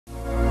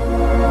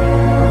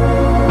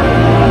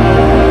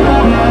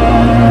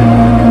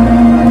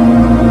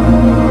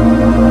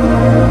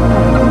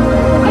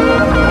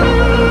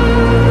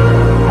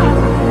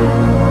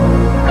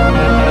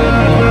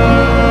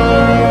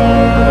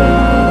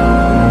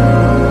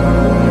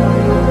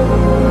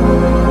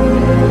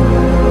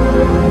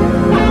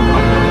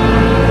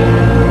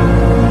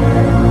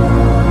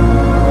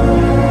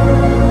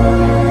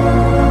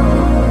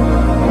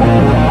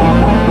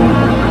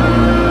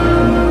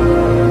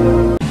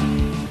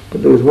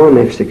there was one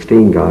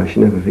F-16 guy, I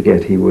should never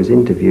forget, he was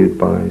interviewed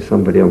by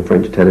somebody on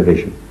French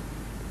television.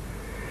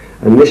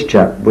 And this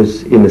chap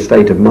was in a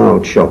state of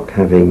mild shock,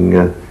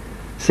 having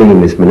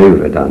seen this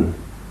manoeuvre done.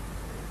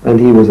 And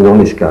he was an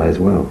honest guy as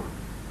well.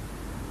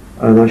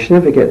 And I should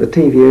never forget, the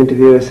TV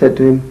interviewer said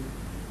to him,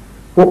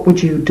 "What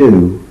would you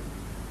do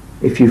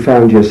if you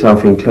found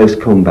yourself in close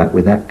combat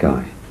with that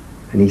guy?"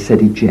 And he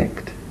said,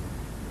 "Eject."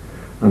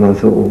 And I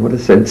thought, well, what a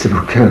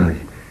sensible guy.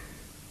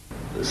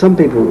 Some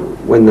people,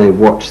 when they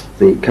watch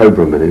the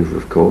Cobra manoeuvre,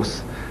 of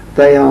course,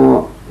 they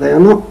are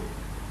not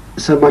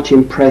so much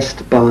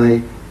impressed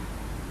by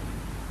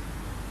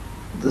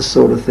the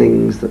sort of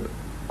things that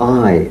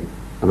I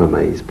am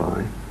amazed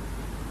by.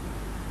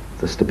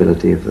 The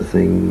stability of the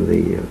thing,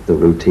 the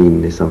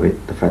routineness of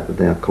it, the fact that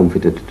they are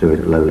confident to do it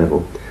at low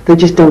level. They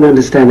just don't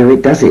understand how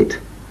it does it.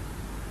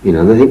 You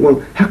know, they think,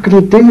 well, how can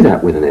he do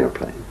that with an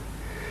airplane?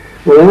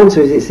 Well, the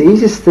answer is it's the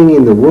easiest thing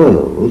in the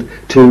world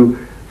to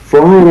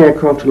fly an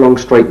aircraft along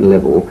straight and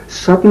level,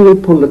 suddenly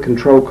pull the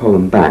control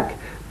column back,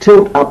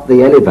 tilt up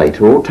the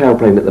elevator or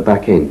tailplane at the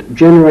back end,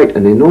 generate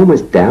an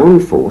enormous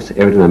downforce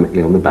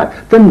aerodynamically on the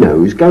back. The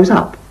nose goes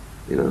up,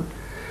 you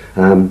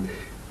know.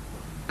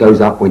 Goes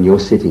up when you're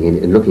sitting in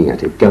it and looking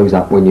at it, goes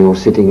up when you're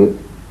sitting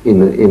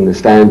in the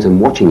stands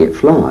and watching it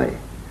fly.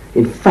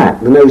 In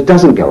fact, the nose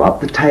doesn't go up,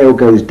 the tail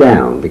goes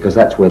down, because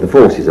that's where the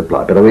force is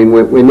applied. But I mean,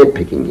 we're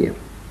nitpicking here.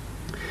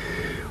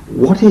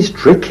 What is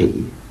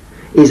tricky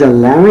is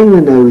allowing the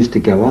nose to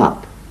go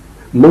up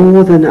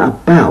more than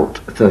about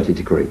 30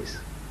 degrees.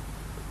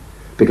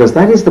 Because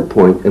that is the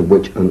point at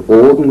which an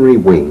ordinary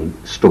wing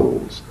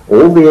stalls.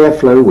 All the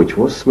airflow, which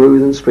was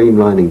smooth and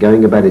streamlined and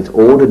going about its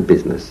ordered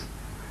business,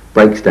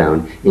 breaks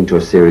down into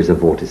a series of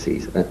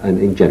vortices and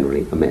in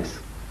generally a mess.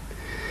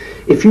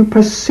 If you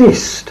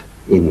persist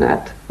in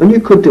that, and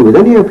you could do with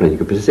any airplane, you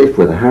could persist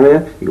with a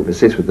Harrier, you could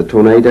persist with the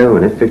Tornado,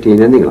 an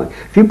F-15, anything like that.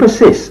 If you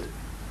persist,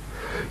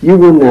 you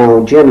will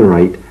now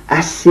generate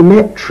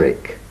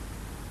asymmetric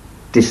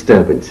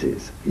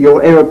disturbances.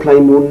 Your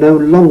aeroplane will no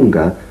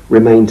longer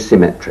remain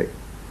symmetric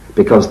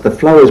because the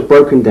flow has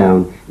broken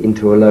down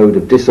into a load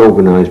of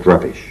disorganized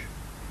rubbish.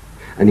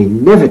 And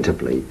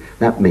inevitably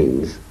that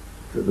means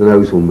that the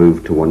nose will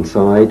move to one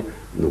side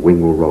and the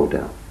wing will roll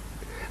down.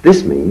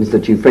 This means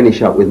that you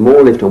finish up with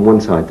more lift on one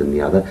side than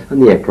the other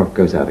and the aircraft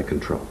goes out of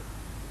control.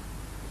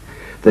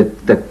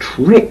 The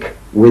trick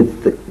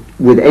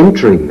with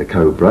entering the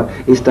Cobra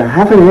is to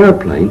have an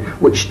aeroplane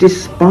which,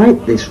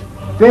 despite this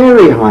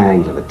very high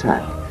angle of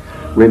attack,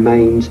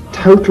 remains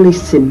totally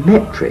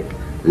symmetric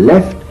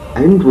left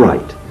and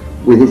right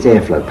with its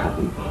airflow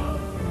pattern.